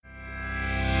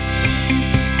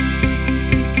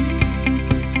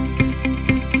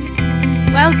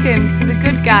Welcome to the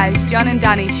Good Guys John and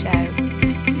Danny Show.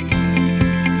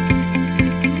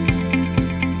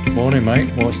 Morning,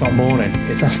 mate. Well, it's not morning.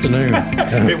 It's afternoon.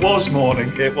 It was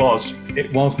morning. It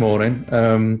was morning.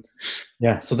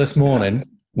 So this morning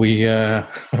we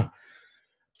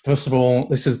first of all,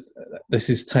 this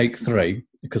is take 3,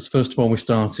 because first of all we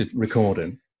started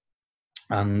recording,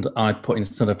 and I put,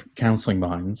 instead of counselling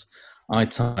minds, I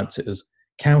typed it as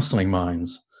counselling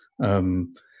minds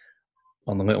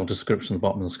on the little description at the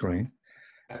bottom of the screen.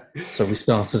 So we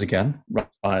started again right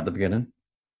at the beginning,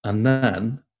 and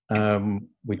then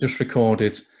we just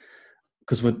recorded,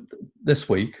 because this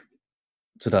week,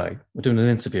 today, we're doing an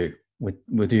interview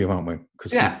with you, aren't we?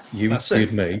 Because you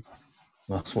interviewed me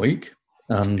last week,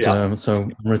 and so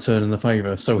I'm returning the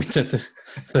favour. So we did this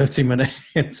 30-minute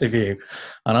interview,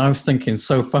 and I was thinking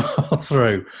so far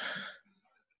through,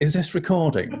 is this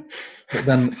recording? But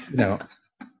then,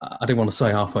 I didn't want to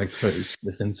say halfway through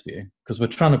this interview, because we're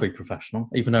trying to be professional,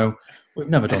 even though we've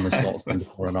never done this sort of thing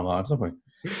before in our lives, have we?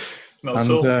 Not at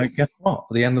all. Guess what?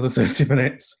 At the end of the 30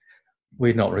 minutes,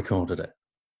 we'd not recorded it.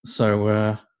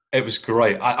 So it was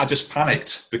great. I just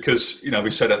panicked because, we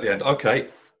said at the end, okay,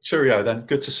 cheerio then,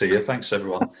 good to see you, thanks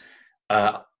everyone.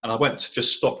 And I went to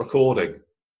just stop recording,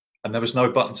 and there was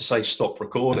no button to say stop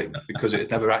recording because it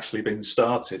had never actually been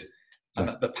started.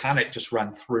 And the panic just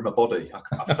ran through my body.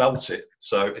 I felt it.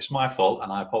 So it's my fault, and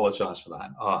I apologise for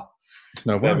that.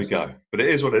 No worries. There we go. But it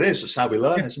is what it is. It's how we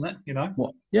learn, isn't it?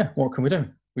 What can we do?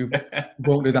 We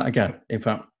won't do that again. In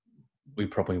fact, we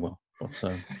probably will.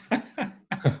 But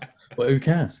who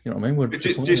cares? You know what I mean?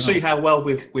 Do you see how well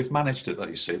we've managed it? Though,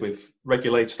 you see, we've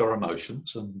regulated our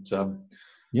emotions, and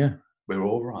we're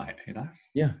all right.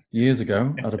 Yeah. Years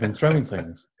ago, I'd have been throwing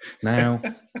things. Now,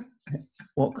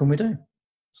 what can we do?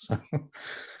 So,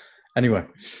 anyway,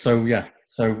 so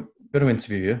going to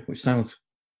interview you, which sounds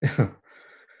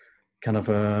kind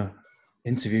of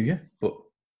interview you, but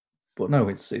no,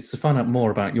 it's to find out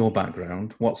more about your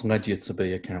background, what's led you to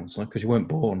be a counsellor, because you weren't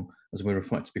born, as we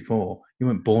reflected before, you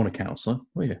weren't born a counsellor,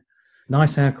 were you?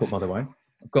 Nice haircut, by the way.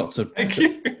 Thank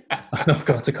you. I've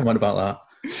got to comment about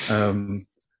that.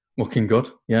 Looking good,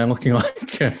 yeah, looking like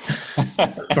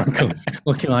frankly,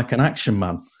 looking like an action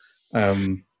man.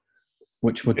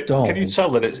 Which were dolls. Can you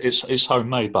tell that it's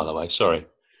homemade, by the way? Sorry.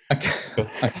 I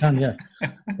can, yeah.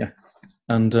 Yeah.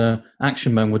 And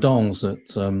action men were dolls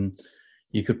that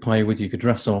you could play with, you could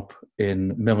dress up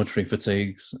in military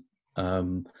fatigues,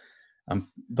 and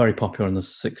very popular in the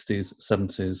 60s,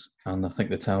 70s, and I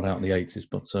think they tailed out in the 80s.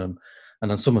 But and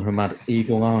then some of them had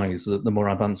eagle eyes, the more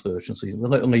advanced version. So you have a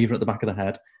little lever at the back of the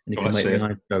head, and you can make the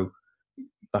eyes go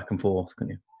back and forth, can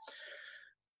you?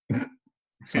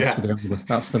 So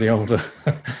that's for the older.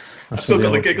 I've still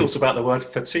got the giggles about the word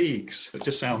fatigues. It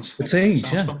just sounds fatigues,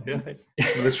 fun,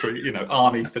 military,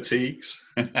 army fatigues.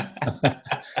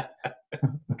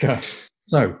 Okay,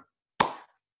 so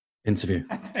interview.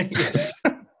 Yes.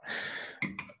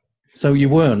 So you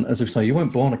weren't, as we say, you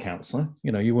weren't born a counsellor.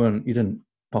 You didn't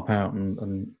pop out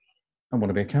and I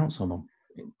want to be a counsellor, Mum.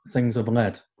 Things have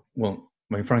led. Well,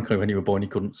 I mean, frankly, when you were born, you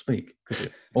couldn't speak, could you?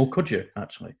 Or could you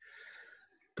actually?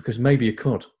 Because maybe you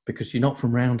could, because you're not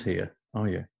from round here, are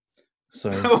you? So,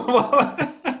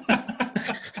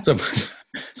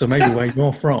 so maybe where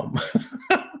you're from,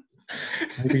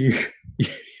 maybe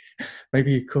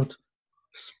you could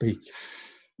speak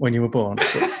when you were born.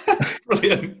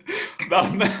 Brilliant.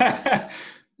 I'm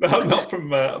not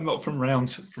from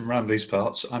round these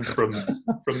parts. I'm from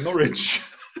Norwich.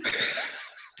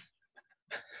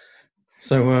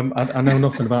 So I know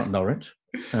nothing about Norwich,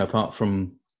 apart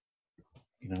from.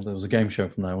 There was a game show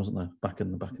from there, wasn't there, back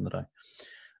in the day?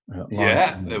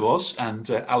 There was, and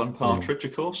Alan Partridge,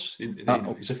 of course.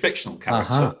 He's a fictional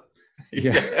character. Uh-huh.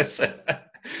 Yes.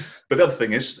 But the other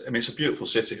thing is, it's a beautiful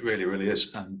city. It really, really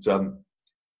is. And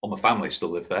all my family still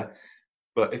live there.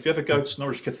 But if you ever go to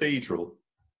Norwich Cathedral,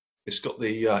 it's got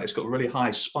a really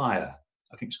high spire.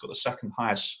 I think it's got the second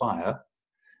highest spire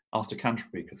after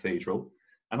Canterbury Cathedral.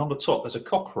 And on the top, there's a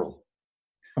cockerel.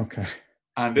 Okay.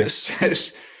 And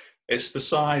it's the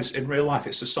size, in real life,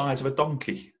 it's the size of a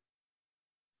donkey.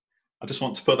 I just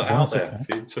want to put that out there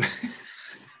for you to...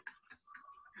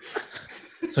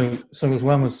 So as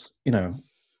well as, I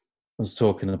was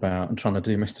talking about and trying to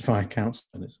demystify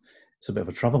counselling, it's a bit of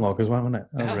a travelogue as well, isn't it?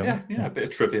 Yeah, a bit of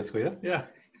trivia for you, yeah.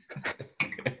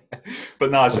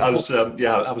 But no, I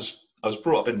was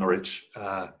brought up in Norwich,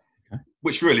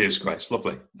 which really is great, it's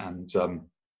lovely. And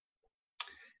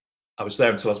I was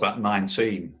there until I was about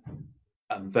 19.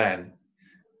 And then,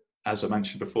 as I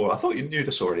mentioned before, I thought you knew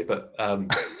this already, but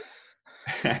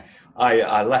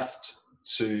I left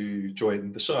to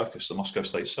join the circus, the Moscow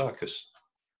State Circus.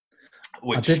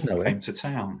 which did know came it, to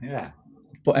town. Yeah.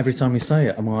 but every time you say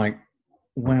it, I'm like,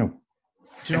 wow.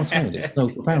 Do you know what I mean? It's so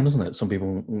profound, isn't it? Some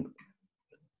people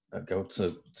go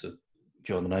to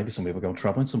join the Navy. Some people go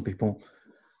travelling. Some people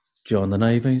join the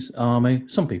Navy, Army.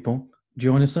 Some people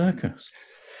join a circus.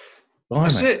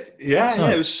 That's it. Yeah, So,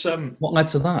 yeah. It was. What led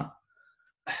to that?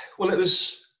 Well, it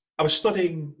was. I was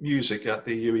studying music at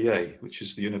the UEA, which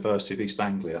is the University of East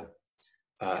Anglia,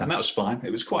 and that was fine.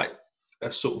 It was quite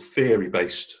a sort of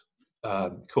theory-based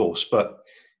course, but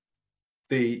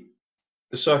the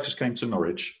circus came to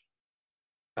Norwich,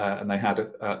 and they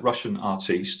had Russian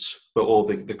artistes, but all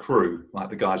the crew, like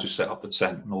the guys who set up the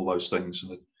tent and all those things,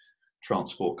 and the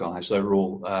transport guys, they were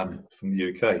all from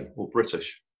the UK, all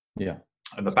British. Yeah.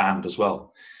 And the band as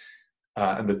well.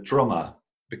 And the drummer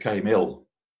became ill,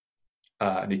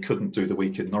 and he couldn't do the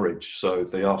week in Norwich, so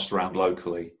they asked around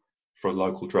locally for a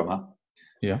local drummer.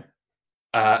 Yeah.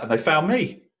 And they found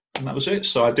me, and that was it.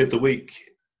 So I did the week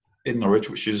in Norwich,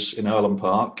 which is in Earlham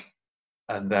Park,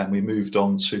 and then we moved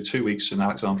on to 2 weeks in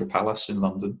Alexandra Palace in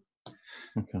London,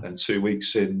 then 2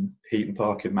 weeks in Heaton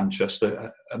Park in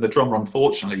Manchester. And the drummer,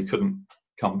 unfortunately, couldn't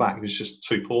come back. He was just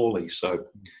too poorly, so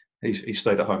he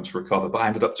stayed at home to recover. But I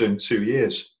ended up doing 2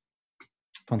 years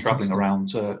travelling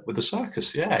around with the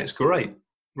circus. Yeah, it's great.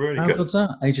 Really good. How good's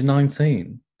that? Age of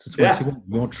 19 to 21,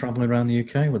 you're travelling around the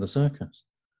UK with a circus.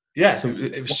 Yeah, so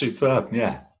it was superb,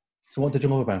 yeah. So what did you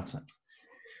love about it?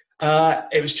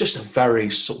 It was just a very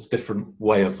sort of different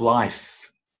way of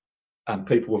life, and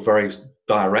people were very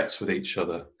direct with each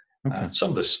other.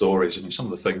 Some of the stories, I mean, some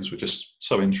of the things were just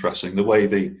so interesting. The way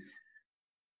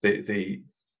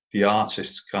the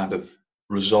artists kind of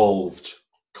resolved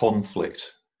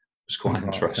conflict was quite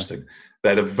interesting. They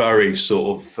had a very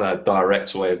sort of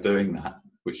direct way of doing that,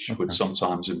 which would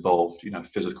sometimes involve,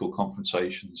 physical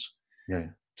confrontations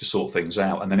to sort things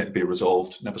out, and then it'd be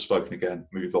resolved, never spoken again,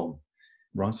 move on.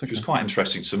 Right. Which was quite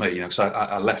interesting to me, because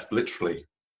I left literally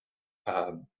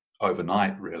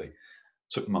overnight, really.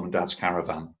 Took Mum and Dad's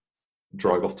caravan,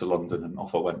 drove off to London, and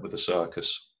off I went with the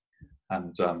circus.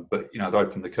 And but I'd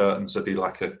open the curtains, there'd be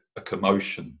like a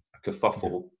commotion, a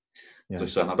kerfuffle. As I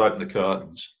said, I'd open the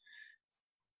curtains,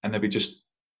 and there'd be just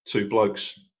two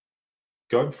blokes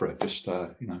going for it, just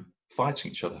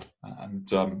fighting each other.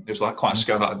 And it was like quite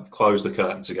scary. I'd close the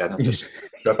curtains again and just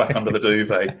go back under the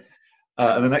duvet.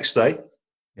 And the next day,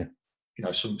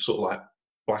 some sort of like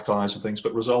black eyes and things,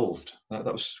 but resolved. That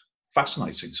was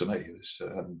fascinating to me. It was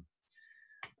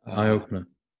eye opener,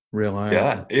 real eye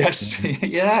opener. Yes,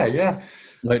 yeah.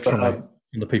 Literally,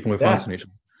 the people who are fighting each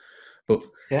other.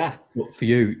 But for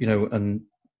you, and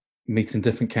meeting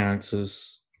different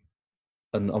characters,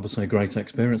 and obviously a great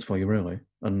experience for you, really,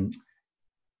 and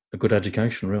a good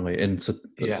education, really, into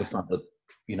the fact that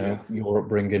your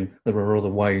upbringing. There are other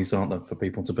ways, aren't there, for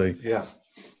people to be?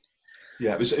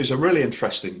 Yeah, it was a really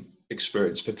interesting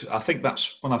experience, because I think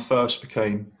that's when I first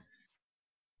became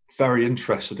very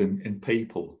interested in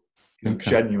people,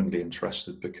 genuinely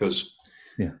interested, because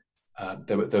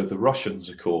there were the Russians,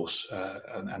 of course,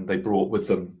 and they brought with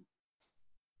them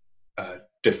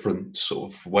different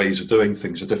sort of ways of doing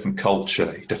things, a different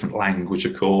culture, different language,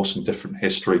 of course, and different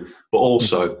history, but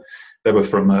also they were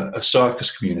from a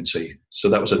circus community, so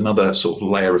that was another sort of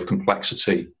layer of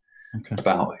complexity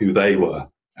about who they were.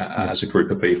 As a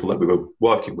group of people that we were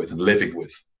working with and living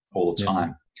with all the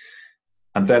time.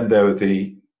 And then there were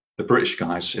the British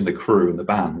guys in the crew and the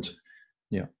band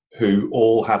who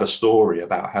all had a story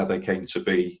about how they came to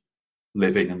be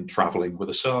living and travelling with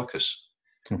a circus.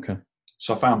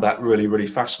 So I found that really, really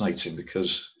fascinating,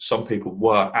 because some people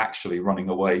were actually running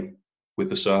away with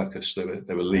the circus.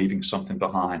 They were leaving something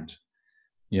behind.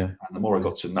 And the more I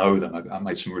got to know them, I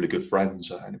made some really good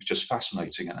friends, and it was just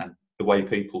fascinating. And the way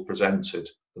people presented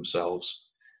themselves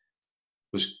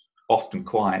was often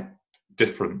quite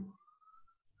different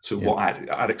to what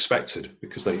I'd expected,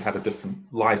 because they had a different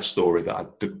life story that I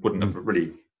wouldn't have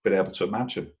really been able to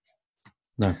imagine.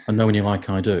 No, and knowing you like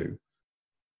I do,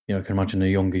 I can imagine a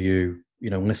younger you,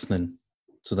 listening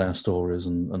to their stories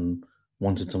and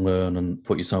wanting to learn and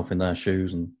put yourself in their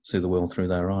shoes and see the world through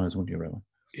their eyes, wouldn't you, really?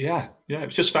 Yeah, it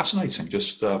was just fascinating,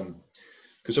 just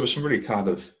because there were some really kind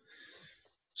of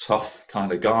tough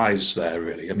kind of guys there,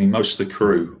 really. I mean, most of the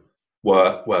crew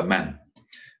were men.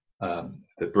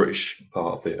 The British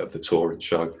part of the touring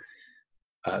show,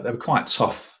 they were quite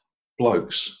tough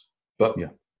blokes. But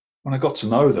when I got to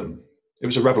know them, it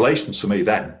was a revelation to me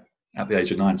then, at the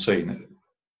age of 19.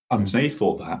 Underneath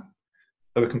all that,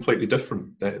 they were completely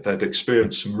different. They'd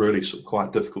experienced some really sort of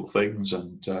quite difficult things,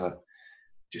 and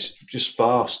just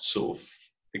vast sort of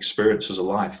experiences of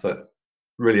life that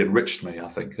really enriched me, I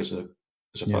think, as a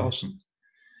person.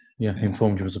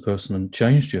 informed you as a person and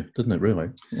changed you, didn't it? Really,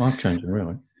 life changing,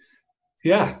 really.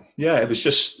 Yeah. It was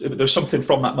just there was something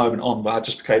from that moment on where I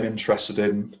just became interested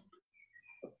in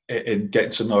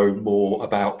getting to know more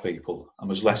about people, and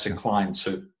was less inclined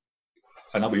to.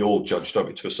 I know we all judge, don't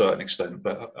we, to a certain extent,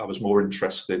 but I was more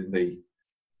interested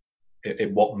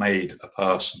in what made a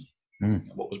person, and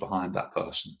what was behind that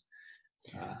person.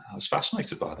 I was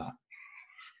fascinated by that.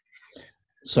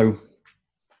 So,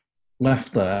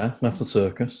 left the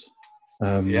circus.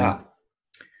 What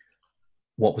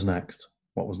was next?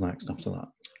 What was next after that?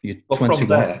 You're 21? From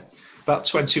there, about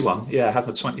 21, I had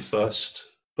my 21st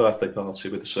birthday party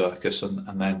with the circus,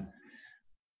 and then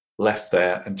left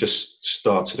there and just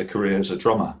started a career as a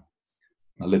drummer.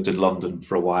 I lived in London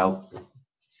for a while,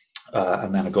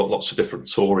 and then I got lots of different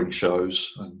touring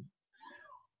shows and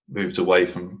moved away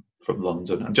from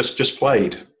London and just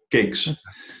played gigs,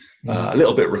 a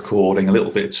little bit recording, a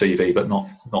little bit of TV, but not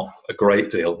a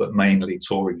great deal, but mainly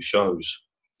touring shows.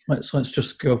 Let's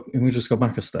just go. Can we just go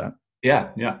back a step?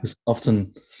 Yeah. Because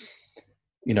often,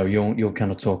 you'll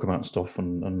kind of talk about stuff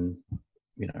and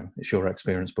it's your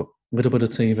experience, but a little bit of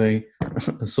TV,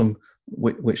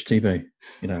 which TV,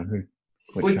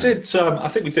 We did. I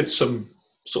think we did some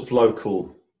sort of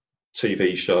local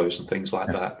TV shows and things like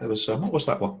that. There was what was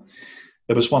that one?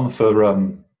 There was one for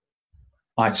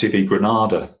ITV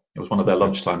Granada. It was one of their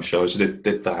lunchtime shows. I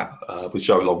did that with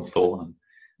Joe Longthorne, and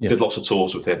did lots of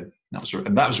tours with him. That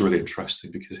was really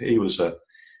interesting because he was a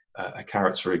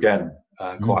character again,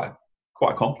 quite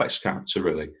a complex character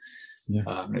really. It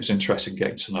was interesting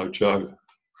getting to know Joe.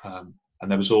 And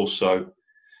there was also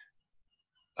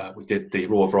we did the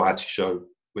Raw Variety Show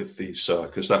with the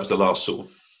circus. That was the last sort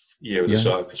of year of the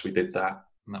circus. We did that,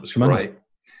 and that was great.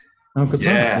 Oh, good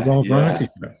time. The Raw Variety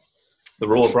Show. The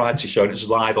Raw Variety Show, and it was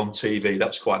live on TV. That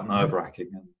was quite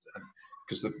nerve-wracking, and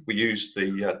because we used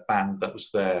the band that was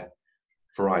there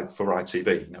for ITV.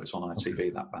 It's on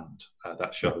ITV, that band,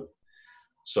 that show.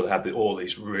 So they had all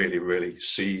these really, really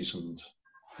seasoned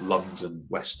London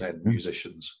West End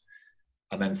musicians.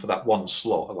 And then for that one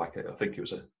slot, I think it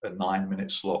was a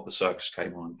 9-minute slot, the circus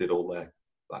came on and did all their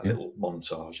little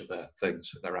montage of their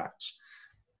things, their acts.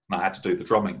 And I had to do the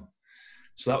drumming.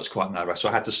 So that was quite nervous. So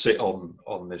I had to sit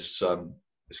on this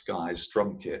guy's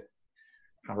drum kit,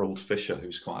 Harold Fisher,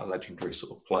 who's quite a legendary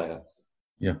sort of player.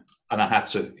 Yeah. And I had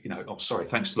to,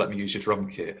 thanks for letting me use your drum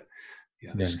kit.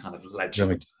 This kind of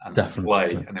legend and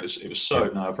play. And it was so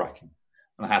nerve-wracking.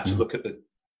 And I had to look at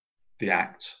the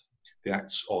acts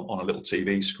on a little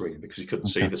TV screen because you couldn't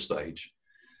see the stage.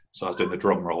 So I was doing the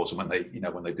drum rolls, and when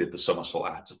they did the somersault,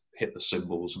 I had to hit the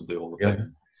cymbals and do all the things.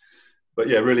 But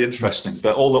really interesting.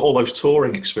 But all those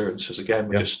touring experiences again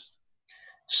were just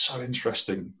so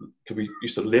interesting because we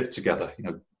used to live together.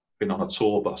 Been on a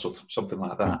tour bus or something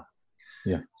like that.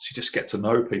 Yeah. So you just get to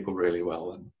know people really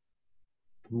well, and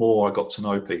the more I got to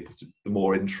know people, the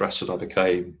more interested I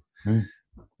became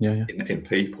in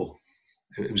people.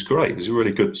 It was great. It was a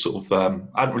really good sort of.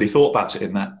 I hadn't really thought about it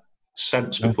in that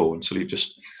sense before until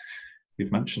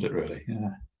you've mentioned it. Really,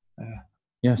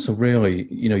 yeah. So really,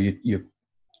 you're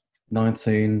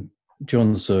 19,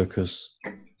 joined the circus.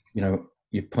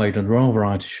 You played a Royal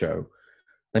Variety Show.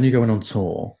 Then you're going on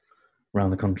tour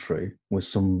around the country with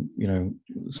some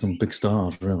big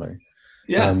stars. Really,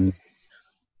 yeah.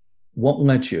 What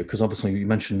led you? Because obviously you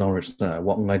mentioned Norwich there.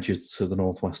 What led you to the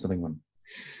northwest of England?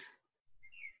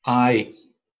 I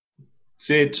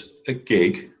did a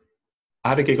gig. I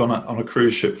had a gig on a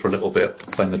cruise ship for a little bit,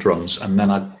 playing the drums, and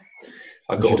then I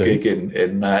got a gig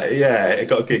I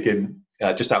got a gig in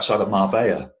just outside of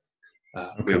Marbella.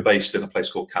 We were based in a place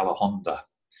called Calahonda,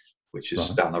 which is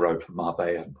down the road from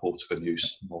Marbella and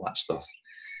Portofenus and all that stuff.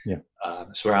 Yeah.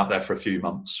 So we're out there for a few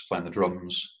months playing the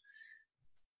drums,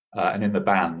 and in the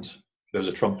band there was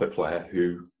a trumpet player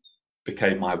who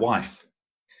became my wife.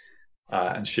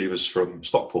 And she was from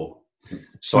Stockport,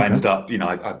 so I ended up,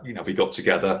 we got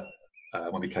together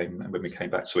when we came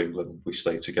back to England. We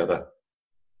stayed together,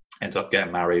 ended up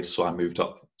getting married. So I moved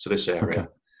up to this area,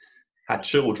 had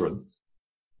children.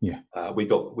 Yeah, we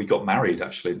got married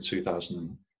actually in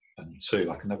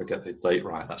 2002. I can never get the date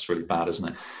right. That's really bad, isn't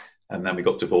it? And then we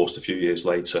got divorced a few years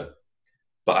later.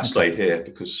 But I stayed here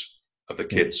because of the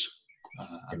kids,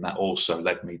 and that also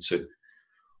led me to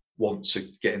want to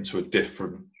get into a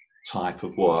different type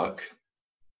of work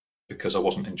because I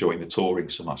wasn't enjoying the touring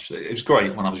so much. It was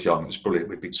great when I was young. It was brilliant.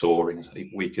 We'd be touring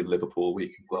a week in Liverpool, a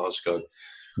week in Glasgow,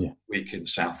 week in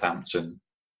Southampton,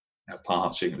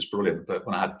 partying. It was brilliant. But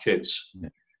when I had kids,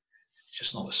 it's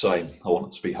just not the same. I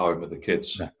wanted to be home with the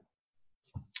kids.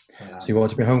 So you wanted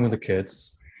to be home with the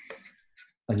kids,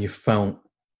 and you felt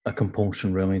a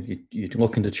compulsion really. You're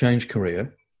looking to change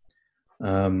career.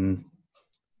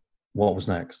 What was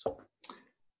next?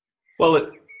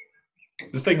 Well,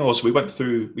 the thing was, we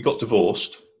got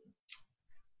divorced,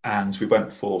 and we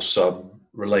went for some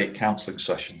relate counselling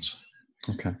sessions.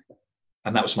 Okay.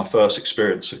 And that was my first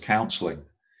experience of counselling.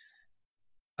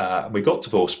 And we got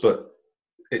divorced, but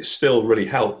it still really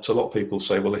helped. A lot of people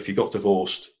say, well, if you got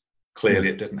divorced, clearly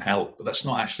it didn't help. But that's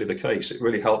not actually the case. It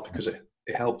really helped because it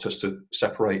helped us to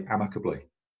separate amicably.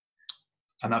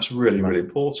 And that's really, really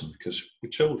important, because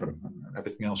with children and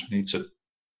everything else, we need to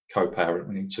co-parent.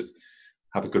 We need to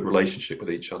have a good relationship with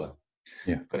each other,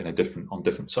 but on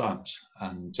different terms.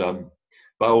 And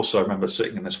but I also remember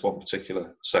sitting in this one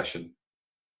particular session,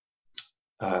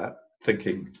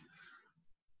 thinking,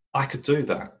 I could do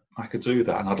that,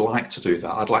 and I'd like to do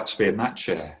that. I'd like to be in that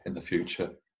chair in the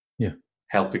future,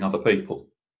 helping other people.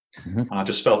 And I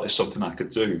just felt it's something I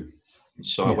could do. And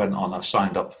so I went on. I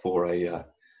signed up for a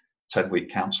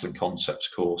 10-week counselling concepts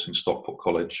course in Stockport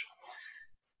College,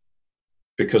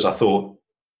 because I thought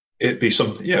it'd be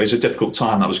something, it was a difficult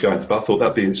time that I was going through, but I thought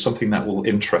that'd be something that will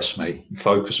interest me and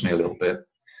focus me a little bit.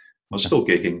 I was still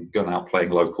gigging, going out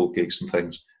playing local gigs and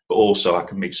things, but also I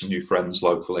can meet some new friends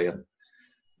locally and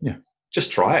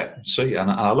just try it and see. And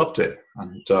I loved it.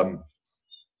 And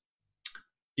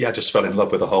I just fell in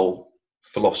love with the whole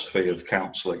philosophy of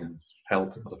counselling and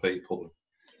helping other people.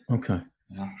 Okay.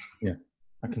 Yeah.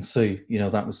 I can see,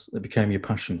 it became your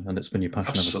passion, and it's been your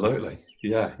passion. Absolutely.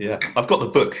 Yeah. I've got the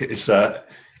book. It's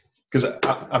because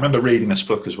I remember reading this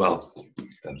book as well.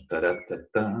 Dun, dun, dun, dun,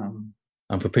 dun.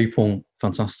 And for people,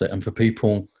 fantastic. And for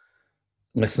people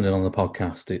listening on the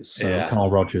podcast, it's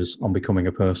Carl Rogers on Becoming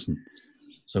a Person.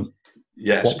 So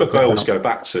it's a book I always go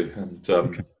back to, and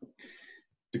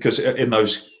because in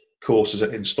those courses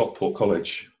in Stockport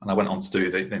College, and I went on to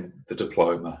do the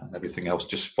diploma and everything else,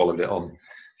 just followed it on.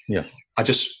 Yeah, I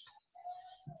just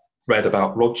read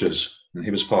about Rogers, and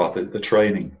he was part of the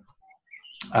training,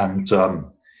 and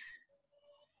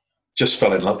just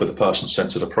fell in love with the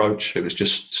person-centered approach. It was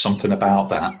just something about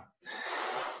that.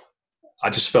 I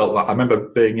just felt like I remember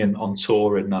being on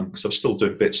tour because I was still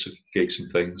doing bits of gigs and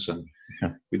things, and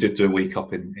we did do a week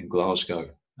up in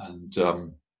Glasgow, and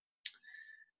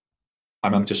I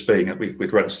remember just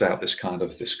we'd rented out this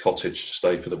cottage to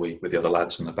stay for the week with the other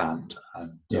lads in the band,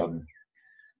 and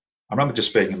I remember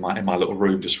just being in my little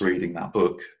room, just reading that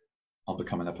book on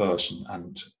Becoming a Person,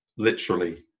 and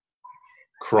literally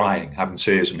crying, having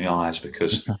tears in my eyes,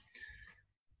 because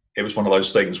it was one of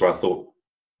those things where I thought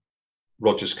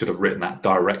Rogers could have written that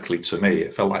directly to me.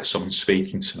 It felt like someone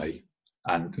speaking to me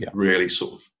and really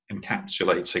sort of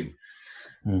encapsulating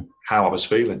how I was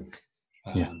feeling.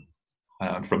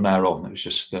 And from there on, it was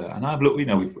just, and I've looked,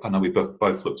 I know we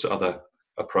both looked at other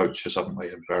approaches, haven't we,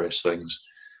 and various things.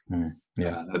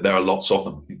 There are lots of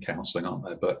them in counselling, aren't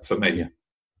there? But for me,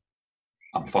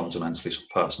 I'm fundamentally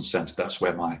person-centred. That's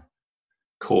where my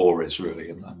core is,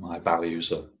 really, and my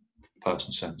values are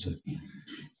person-centred.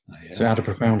 So it had a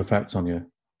profound effect on you.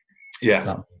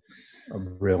 A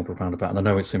real profound effect. And I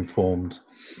know it's informed,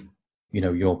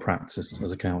 your practice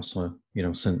as a counsellor,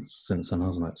 since then,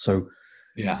 hasn't it? So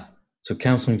so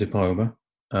counselling diploma.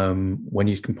 When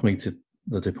you completed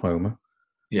the diploma,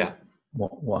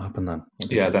 what happened then?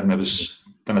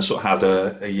 Then I sort of had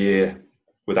a year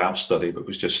without study, but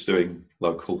was just doing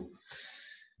local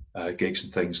gigs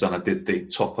and things. Then I did the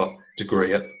top-up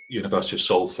degree at University of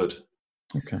Salford.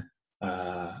 Okay.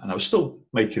 And I was still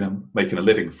making a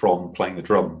living from playing the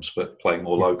drums, but playing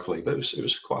more locally. But it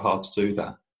was quite hard to do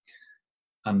that.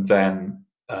 And then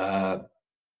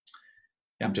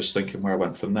I'm just thinking where I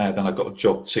went from there. Then I got a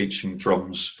job teaching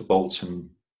drums for Bolton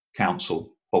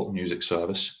Council, Bolton Music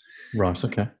Service. Right.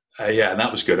 Okay. And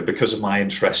that was good. And because of my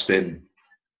interest in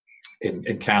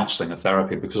counselling and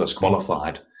therapy, because I was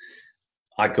qualified,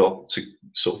 I got to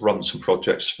sort of run some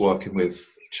projects working with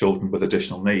children with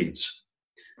additional needs.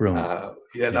 Brilliant.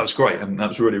 That was great, and that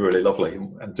was really, really lovely.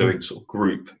 And doing sort of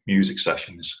group music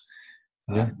sessions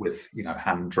with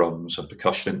hand drums and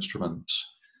percussion instruments,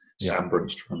 samba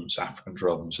instruments, African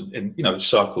drums, and in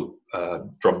circle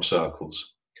drum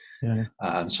circles.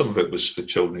 And some of it was for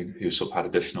children who sort of had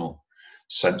additional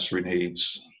sensory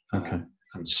needs,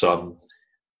 and some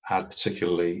had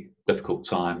particularly difficult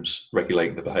times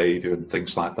regulating the behaviour and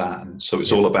things like that. And so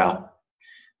it's all about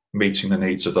meeting the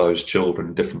needs of those children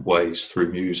in different ways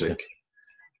through music.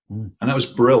 And that was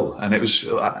brilliant. And it was,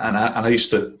 and I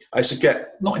used to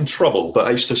get, not in trouble, but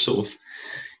I used to sort of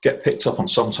get picked up on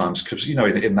sometimes, because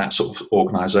in that sort of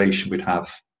organisation we'd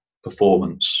have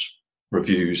performance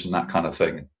reviews and that kind of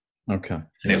thing. Okay.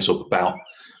 And it was all about,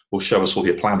 well, show us all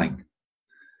your planning.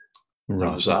 And I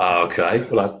Right. was like, oh, okay,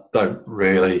 well, I don't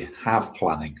really have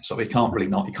planning. So you can't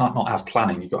not have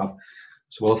planning. You've got to have,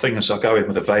 so, well, the thing is, I go in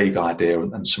with a vague idea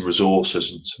and some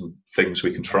resources and some things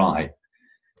we can try.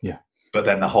 Yeah. But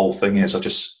then the whole thing is,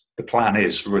 the plan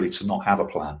is really to not have a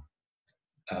plan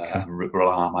and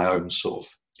rely on my own sort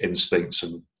of instincts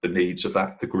and the needs of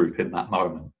the group in that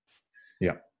moment.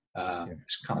 Yeah.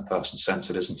 It's kind of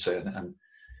person-centered, isn't it? And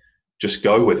just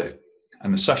go with it.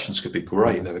 And the sessions could be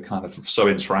great. They were kind of so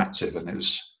interactive, and it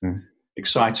was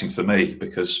exciting for me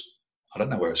because I don't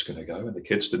know where it's going to go, and the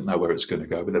kids didn't know where it's going to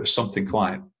go, but there was something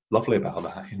quite lovely about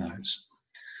that, you know.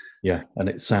 Yeah, and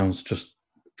it sounds just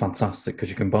fantastic because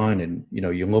you're combining, you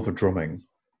know, your love of drumming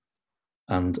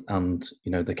and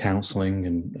you know, the counselling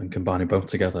and combining both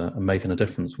together and making a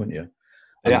difference, wouldn't you?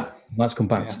 And yeah. Let's come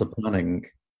back to the planning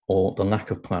or the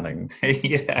lack of planning.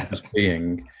 Yeah. Just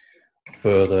being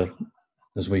further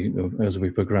as we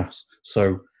progress.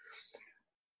 So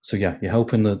yeah, you're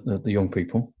helping the young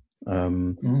people.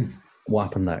 What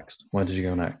happened next? Where did you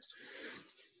go next?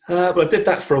 Well, I did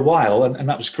that for a while, and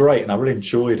that was great, and I really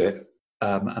enjoyed it.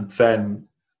 And then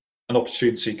an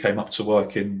opportunity came up to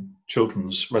work in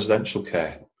children's residential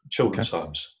care, children's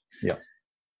homes. Yeah,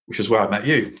 which is where I met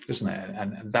you, isn't it?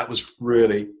 And that was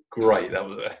really great.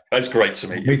 That's great to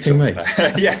meet you. Meeting me.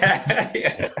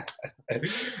 yeah.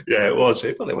 Yeah, it was.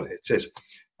 It is.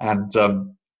 And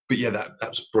but yeah, that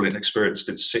was a brilliant experience.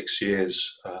 Did 6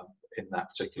 years in that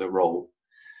particular role,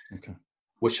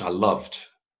 which I loved.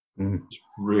 It was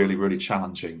really, really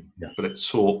challenging, but it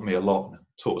taught me a lot.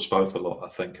 Taught us both a lot, I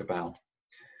think, about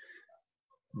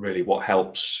really what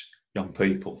helps young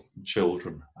people and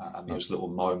children and those little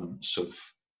moments of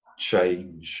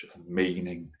change and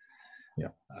meaning.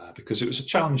 Because it was a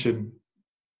challenging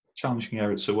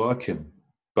area to work in.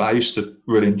 But I used to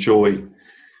really enjoy, you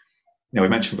know, we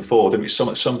mentioned before, didn't we, some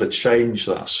of the change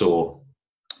that I saw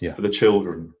for the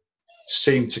children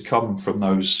seemed to come from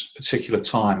those particular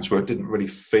times where it didn't really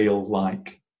feel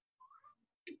like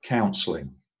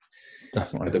counselling.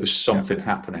 Definitely. There was something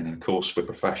happening, and of course we're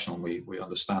professional and we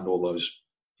understand all those,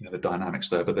 you know, the dynamics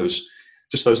there, but there was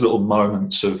just those little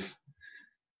moments of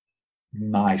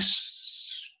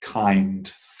nice, kind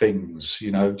things,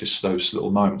 you know, just those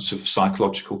little moments of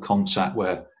psychological contact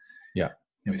where you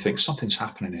know, you think something's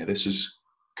happening here, this is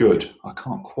good. I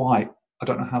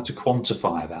don't know how to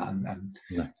quantify that and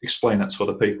explain that to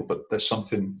other people, but there's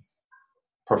something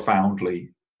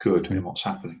profoundly good in what's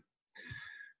happening.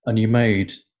 And you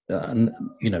made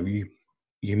you know,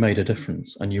 you made a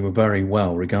difference, and you were very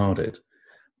well regarded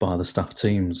by the staff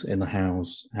teams in the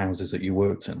houses that you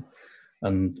worked in.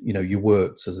 And you know, you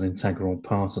worked as an integral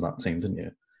part of that team, didn't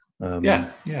you?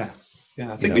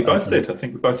 I think we both did. I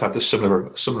think we both had this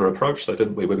similar approach, though,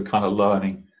 didn't we? We were kind of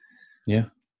learning,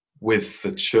 with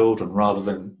the children rather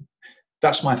than.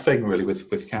 That's my thing, really,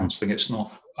 with counselling. It's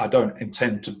not. I don't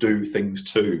intend to do things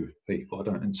to people. I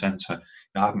don't intend to. You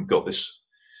know, I haven't got this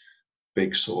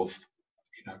big sort of,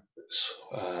 you know,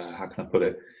 how can I put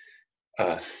it?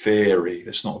 Theory.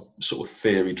 It's not sort of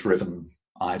theory-driven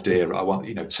idea. I want,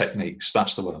 you know, techniques.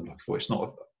 That's the word I'm looking for. It's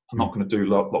not. I'm not going to do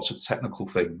lots of technical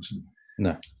things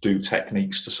and do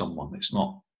techniques to someone. It's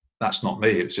not. That's not me.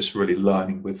 It's just really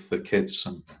learning with the kids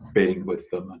and being with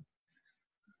them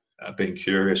and being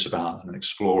curious about them and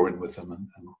exploring with them and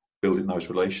building those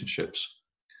relationships.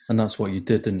 And that's what you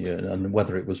did, didn't you? And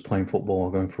whether it was playing football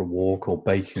or going for a walk or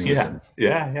baking. Yeah.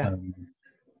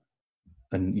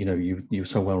 And you know, you were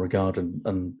so well regarded.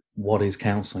 And what is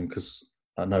counselling? Because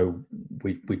I know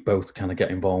we both kind of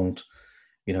get involved,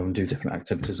 you know, and do different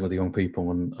activities with the young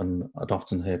people. And I'd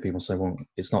often hear people say, "Well,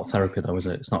 it's not therapy, though, is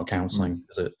it? It's not counselling,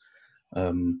 is it?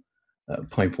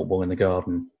 Playing football in the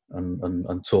garden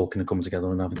and talking and coming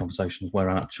together and having conversations." Where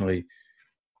actually,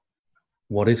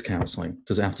 what is counselling?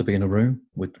 Does it have to be in a room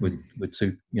with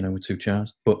two, you know, with two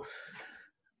chairs? But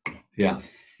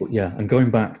and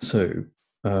going back to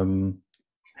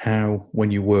how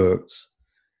when you worked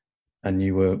and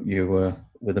you were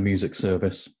with the music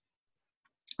service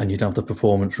and you'd have the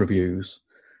performance reviews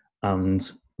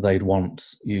and they'd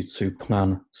want you to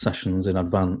plan sessions in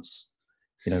advance,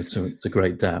 you know, to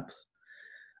great depth.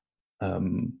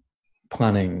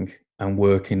 Planning and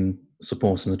working,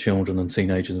 supporting the children and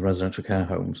teenagers in residential care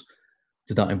homes,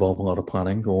 did that involve a lot of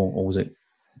planning, or was it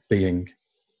being?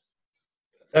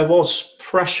 There was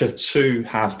pressure to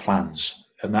have plans,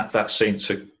 and that seemed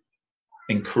to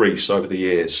increase over the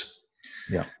years.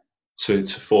 To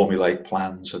formulate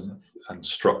plans and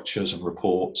structures and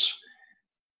reports,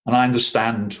 and I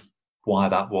understand why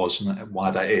that was and why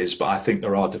that is, but I think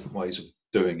there are different ways of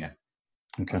doing it.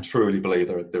 I truly believe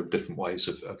there are different ways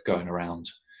of going around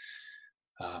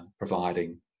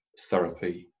providing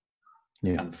therapy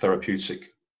and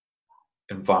therapeutic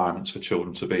environments for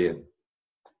children to be in.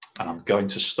 And I'm going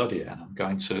to study it, and I'm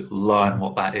going to learn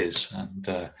what that is. And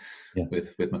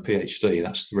with my PhD,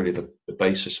 that's really the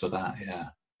basis for that. Yeah.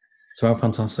 So how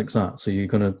fantastic is that? So you're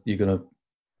gonna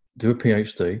do a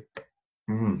PhD.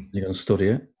 You're gonna study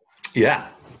it. Yeah.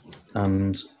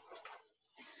 And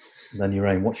then your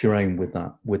aim. What's your aim with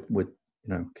that? With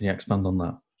can you expand on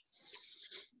that?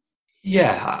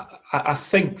 Yeah, I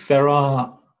think there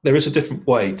is a different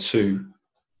way to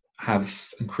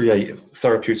have and create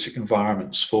therapeutic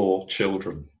environments for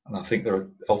children, and I think there are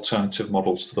alternative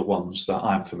models to the ones that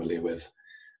I'm familiar with.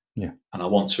 Yeah, and I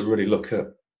want to really look at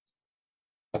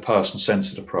a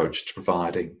person-centered approach to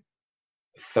providing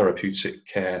therapeutic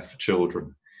care for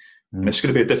children, and it's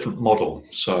going to be a different model.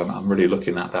 So I'm really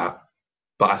looking at that,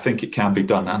 but I think it can be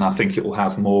done, and I think it will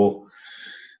have more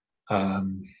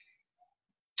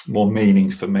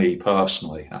meaning for me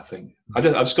personally. I think I've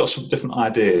just got some different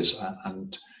ideas,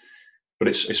 but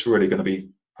it's really going to be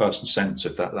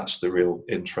person-centered. That's the real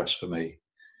interest for me,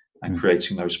 and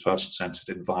creating those person-centered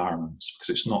environments, because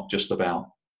it's not just about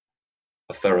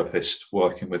a therapist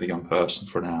working with a young person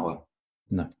for an hour.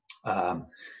 No,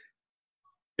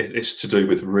 it's to do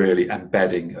with really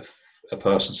embedding a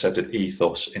person-centered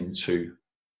ethos into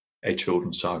a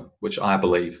children's home, which I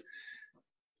believe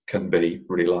can be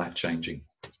really life-changing,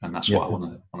 and that's what I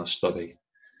want to study.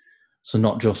 So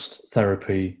not just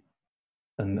therapy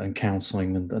and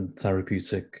counselling and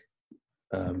therapeutic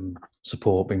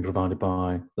support being provided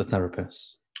by the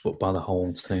therapists, but by the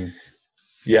whole team.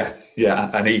 Yeah,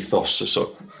 an ethos,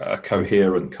 a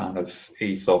coherent kind of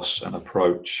ethos and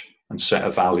approach and set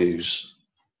of values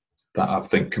that I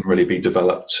think can really be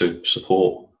developed to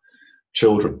support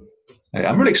children.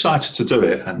 I'm really excited to do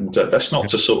it, and that's not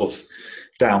to sort of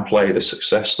downplay the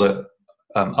success that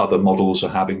other models are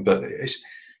having, but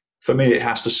for me, it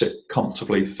has to sit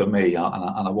comfortably for me, and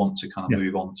I want to kind of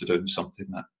move on to doing something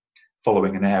that,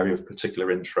 following an area of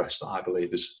particular interest that I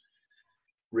believe is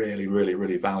really, really,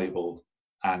 really valuable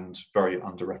and very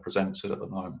underrepresented at the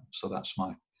moment. So that's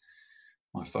my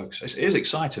focus. It is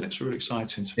exciting. It's really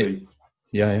exciting to be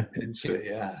into it.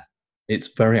 Yeah, it's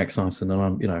very exciting,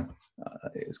 and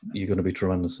you're going to be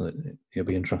tremendous. It'll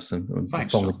be interesting.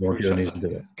 Thanks. Following your journey to do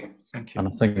it. Thank you. And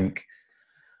I think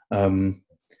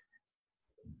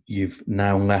you've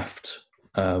now left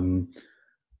the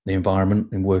environment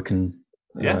and working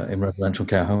in residential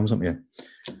care homes, haven't you?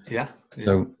 Yeah.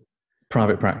 So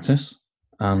private practice,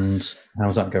 and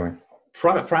how's that going?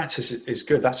 Private practice is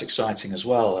good. That's exciting as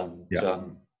well, and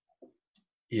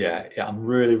I'm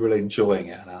really, really enjoying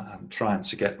it, and I'm trying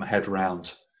to get my head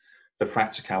around the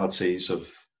practicalities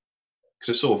of, because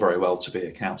it's all very well to be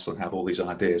a counsellor and have all these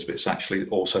ideas, but it's actually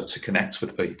also to connect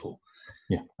with people.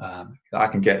 I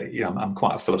can get, I'm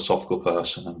quite a philosophical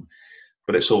person,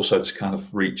 but it's also to kind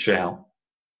of reach out,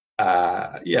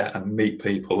 and meet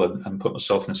people and put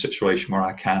myself in a situation where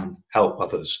I can help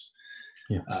others.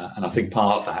 And I think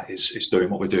part of that is doing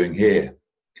what we're doing here.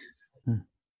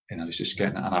 It's just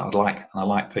getting, and I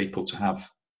like people to have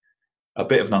a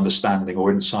bit of an understanding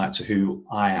or insight to who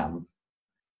I am.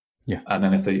 And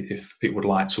then if people would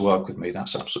like to work with me,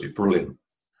 that's absolutely brilliant.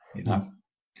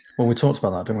 Well, we talked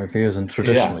about that, didn't we, for years? And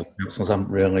traditionally, counsellors haven't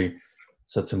really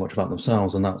said too much about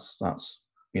themselves, and that's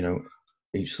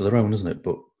each to their own, isn't it?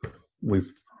 But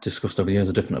we've discussed over the years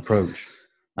a different approach,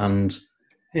 and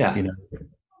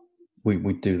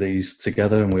we do these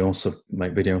together, and we also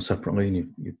make videos separately. And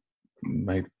you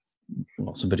made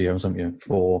lots of videos, haven't you,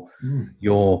 for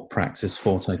your practice,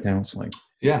 Forte Counselling?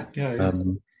 Yeah.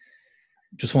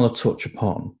 Just want to touch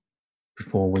upon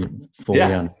before we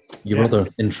end your other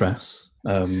interests.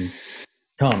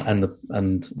 Can't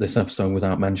end this episode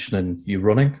without mentioning you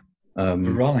running.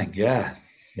 Running, yeah.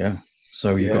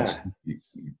 So you've got.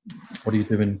 What are you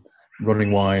doing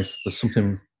running wise? There's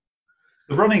something.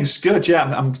 The running's good. Yeah,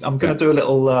 I'm going to do a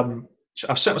little.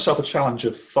 I've set myself a challenge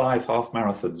of 5 half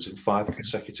marathons in 5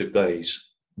 consecutive days.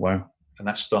 Wow! And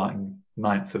that's starting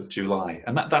 9th of July,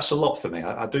 and that's a lot for me.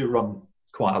 I do run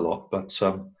quite a lot, but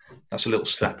that's a little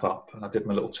step up. And I did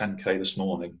my little 10K this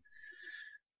morning.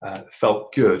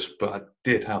 Felt good, but I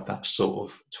did have that sort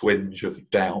of twinge of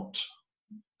doubt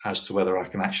as to whether I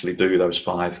can actually do those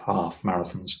 5 half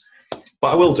marathons. But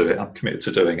I will do it. I'm committed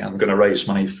to doing it. I'm going to raise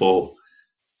money for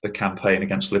the campaign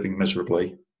against living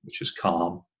miserably, which is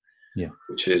CALM,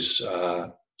 which is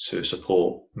to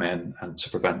support men and to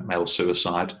prevent male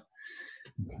suicide.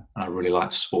 And I really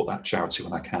like to support that charity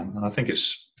when I can. And I think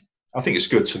it's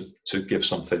good to give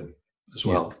something as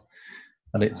well.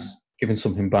 And it's giving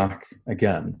something back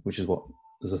again, which is what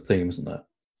there's a theme, isn't it?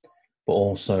 But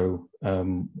also, I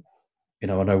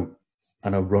know I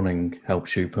know running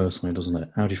helps you personally, doesn't it?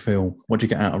 How do you feel? What do you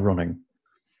get out of running?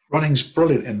 Running's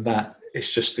brilliant in that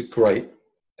it's just a great.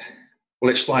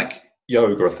 Well, it's like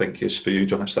yoga, I think, is for you,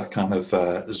 John. It's that kind of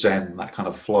zen, that kind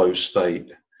of flow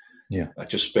state. Yeah.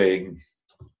 Just being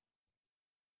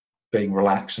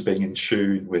relaxed and being in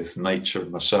tune with nature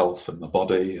and myself and the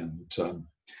body, and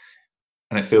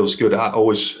it feels good. I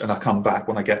come back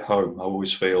when I get home, I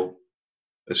always feel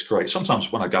it's great.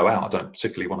 Sometimes when I go out, I don't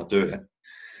particularly want to do it.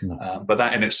 No. But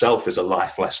that in itself is a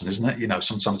life lesson, isn't it? You know,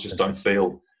 sometimes I just don't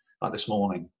feel like this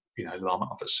morning, you know, alarm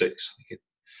off at 6.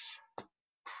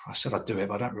 I said I'd do it,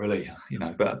 but I don't really, you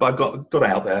know, but I got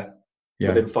out there. Yeah.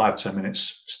 Within 5-10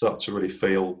 minutes, started to really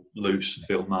feel loose and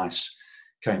feel nice.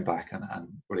 Came back and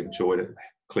really enjoyed it.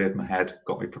 Cleared my head,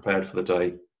 got me prepared for the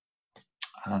day.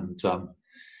 And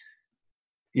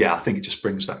I think it just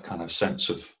brings that kind of sense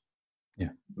of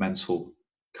mental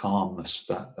calmness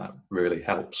that really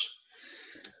helps.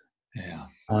 Yeah.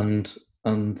 And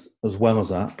as well as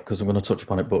that, because I'm going to touch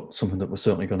upon it, but something that we're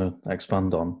certainly going to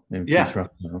expand on in future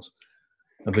episodes,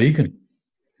 a vegan.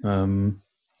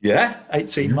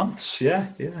 18 months. Yeah.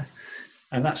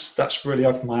 And that's really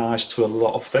opened my eyes to a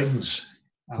lot of things.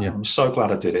 I'm so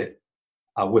glad I did it.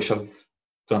 I wish I'd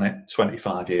done it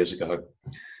 25 years ago.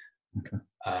 Okay.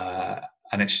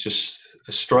 And it's just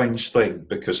a strange thing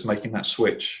because making that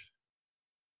switch,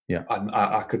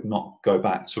 I could not go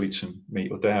back to eating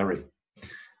meat or dairy.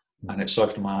 And it's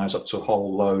opened my eyes up to a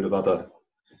whole load of other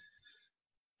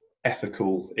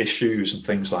ethical issues and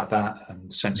things like that, and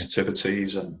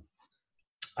sensitivities, and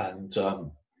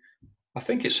I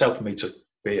think it's helped me to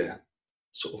be a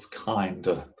sort of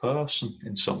kinder person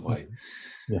in some way.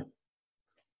 Yeah.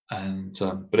 And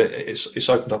but it's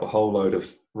opened up a whole load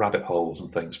of rabbit holes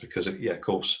and things because of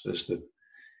course there's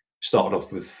started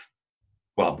off with,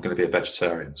 well, I'm going to be a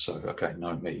vegetarian, so okay,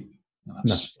 no meat,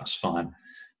 that's fine.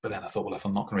 But then I thought, well, if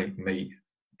I'm not going to eat meat,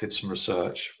 did some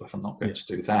research. If I'm not going to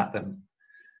do that, then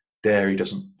dairy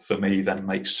doesn't, for me, then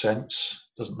make sense.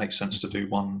 Doesn't make sense to do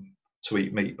one to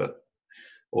eat meat,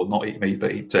 or not eat meat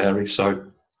but eat dairy. So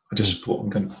I just thought I'm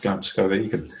going to go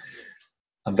vegan.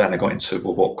 And then I got into,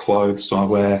 well, what clothes do I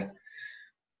wear?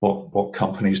 What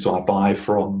companies do I buy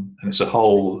from? And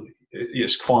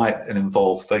it's quite an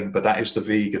involved thing. But that is the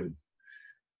vegan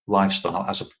lifestyle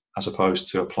as opposed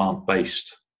to a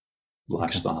plant-based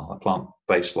lifestyle. A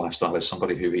plant-based lifestyle is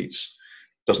somebody who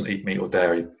doesn't eat meat or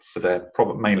dairy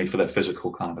mainly for their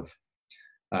physical kind of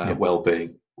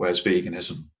well-being, whereas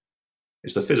veganism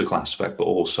is the physical aspect, but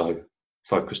also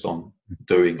focused on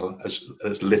doing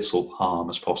as little harm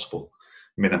as possible,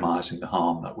 minimizing the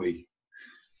harm that we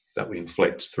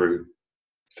inflict through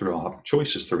our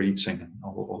choices, through eating and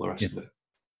all the rest of it.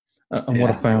 And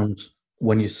what I found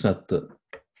when you said that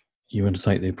you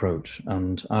undertake the approach,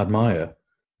 and I admire,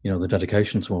 the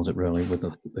dedication towards it, really, with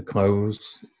the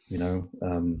clothes, you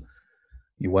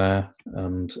wear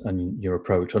and your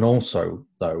approach, and also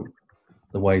though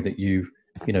the way that you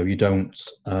don't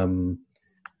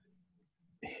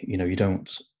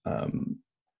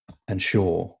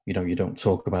ensure, you don't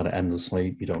talk about it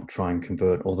endlessly, you don't try and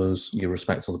convert others, you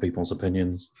respect other people's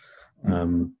opinions,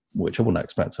 which I wouldn't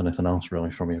expect anything else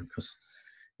really from you, because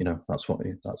that's what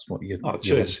you're about,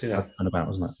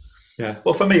 isn't it? Yeah.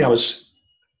 Well, for me, I was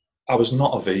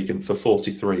not a vegan for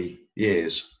 43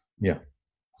 years. Yeah.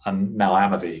 And now I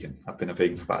am a vegan. I've been a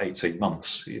vegan for about 18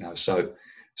 months, so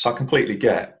I completely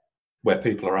get where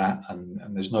people are at, and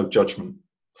there's no judgment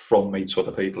from me to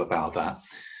other people about that.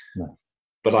 No.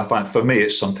 But I find for me,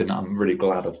 it's something that I'm really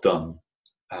glad I've done.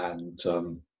 And,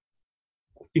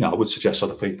 I would suggest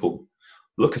other people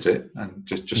look at it and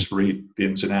just read the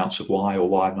ins and outs of why or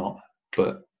why not.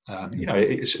 But,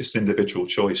 it's an individual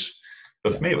choice.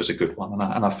 But for me, it was a good one.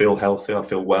 And I feel healthy, I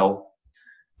feel well.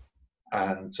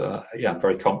 And, I'm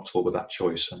very comfortable with that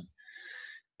choice.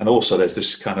 And also there's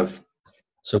this kind of...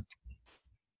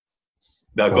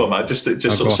 No, go on, Matt. Just sort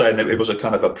of saying that it was a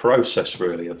kind of a process,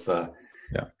 really, of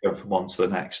going from one to the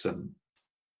next, and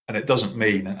it doesn't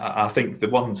mean. I think the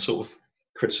one sort of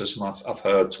criticism I've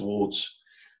heard towards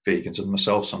vegans and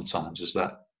myself sometimes is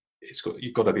that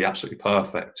you've got to be absolutely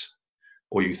perfect,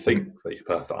 or you think that you're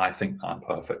perfect. I think that I'm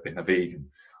perfect being a vegan.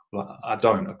 Well, I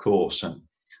don't, of course, and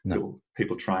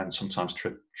people try and sometimes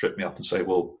trip me up and say,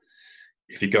 well,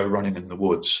 if you go running in the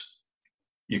woods,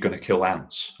 you're going to kill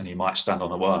ants, and you might stand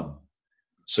on a worm.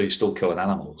 So you're still killing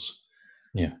animals.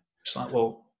 Yeah. It's like,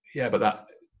 well, yeah, but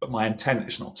my intent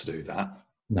is not to do that.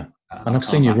 No. And I've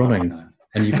seen you running,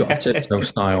 and you've got a tiptoe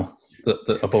style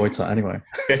that avoids that anyway.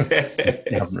 You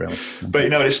haven't really.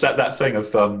 But it's that thing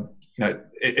of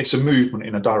it's a movement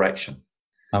in a direction.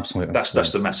 Absolutely.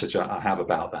 That's the message I have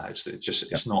about that.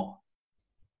 It's not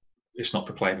it's not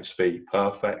proclaiming to be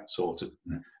perfect or to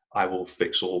I will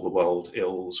fix all the world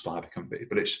ills by becoming,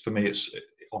 but it's, for me, it's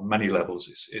on many levels,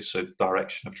 it's a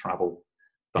direction of travel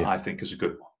that I think is a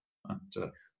good one.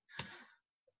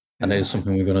 And it is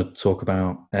something we're going to talk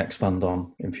about, expand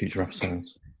on in future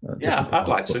episodes. Yeah, I'd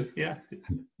like to. Yeah.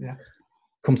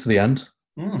 Come to the end.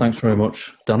 Thanks very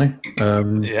much, Danny.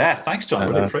 Yeah, thanks, John.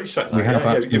 Really appreciate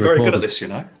that. You're very good at this, you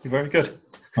know. You're very good.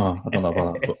 Oh, I don't know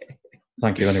about that, but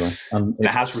thank you anyway. And it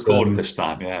has recorded this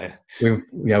time, yeah.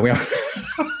 We are.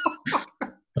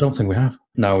 I don't think we have.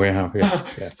 No, we have.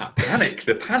 Yeah. That panic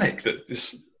that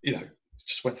just,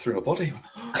 just went through our body.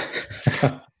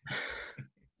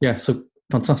 Yeah, so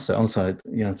fantastic. Honestly,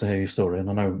 to hear your story,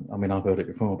 and I've heard it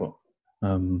before, but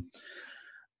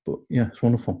yeah, it's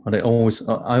wonderful. And I always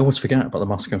forget about the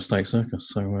Moscow State Circus.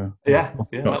 So that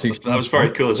was very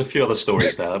cool. There's a few other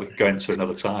stories there that we could go into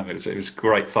another time. It was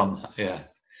great fun. Yeah.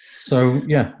 So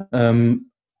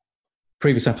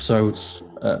previous episodes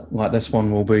like this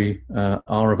one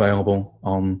are available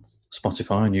on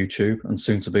Spotify and YouTube, and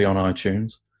soon to be on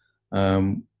iTunes.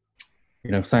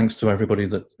 Thanks to everybody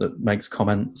that makes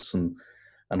comments and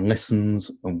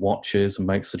listens and watches and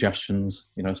makes suggestions.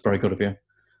 It's very good of you.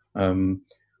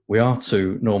 We are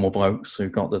two normal blokes who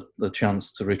got the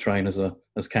chance to retrain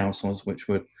as counsellors, which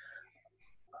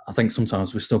I think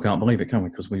sometimes we still can't believe it, can we?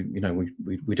 Because we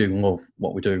do love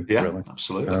what we do. Yeah, really.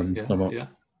 Absolutely.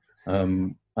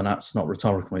 And that's not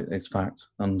rhetorical; it's fact.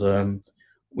 And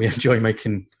we enjoy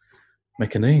making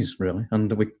these, really. And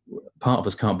part of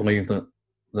us can't believe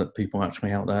that people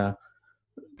actually out there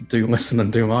do listen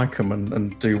and do like them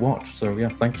and do watch. So yeah,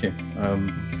 thank you.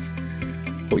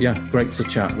 But yeah, great to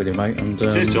chat with you, mate. And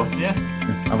cheers, John. Yeah.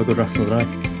 Have a good rest of the day.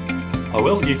 I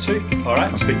will. You too. All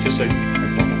right. Speak to you soon.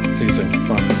 Excellent. See you soon.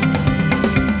 Bye.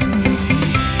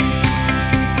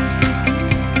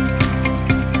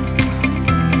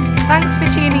 Thanks for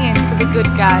tuning in to The Good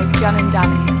Guys, John and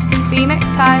Danny. See you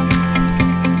next time.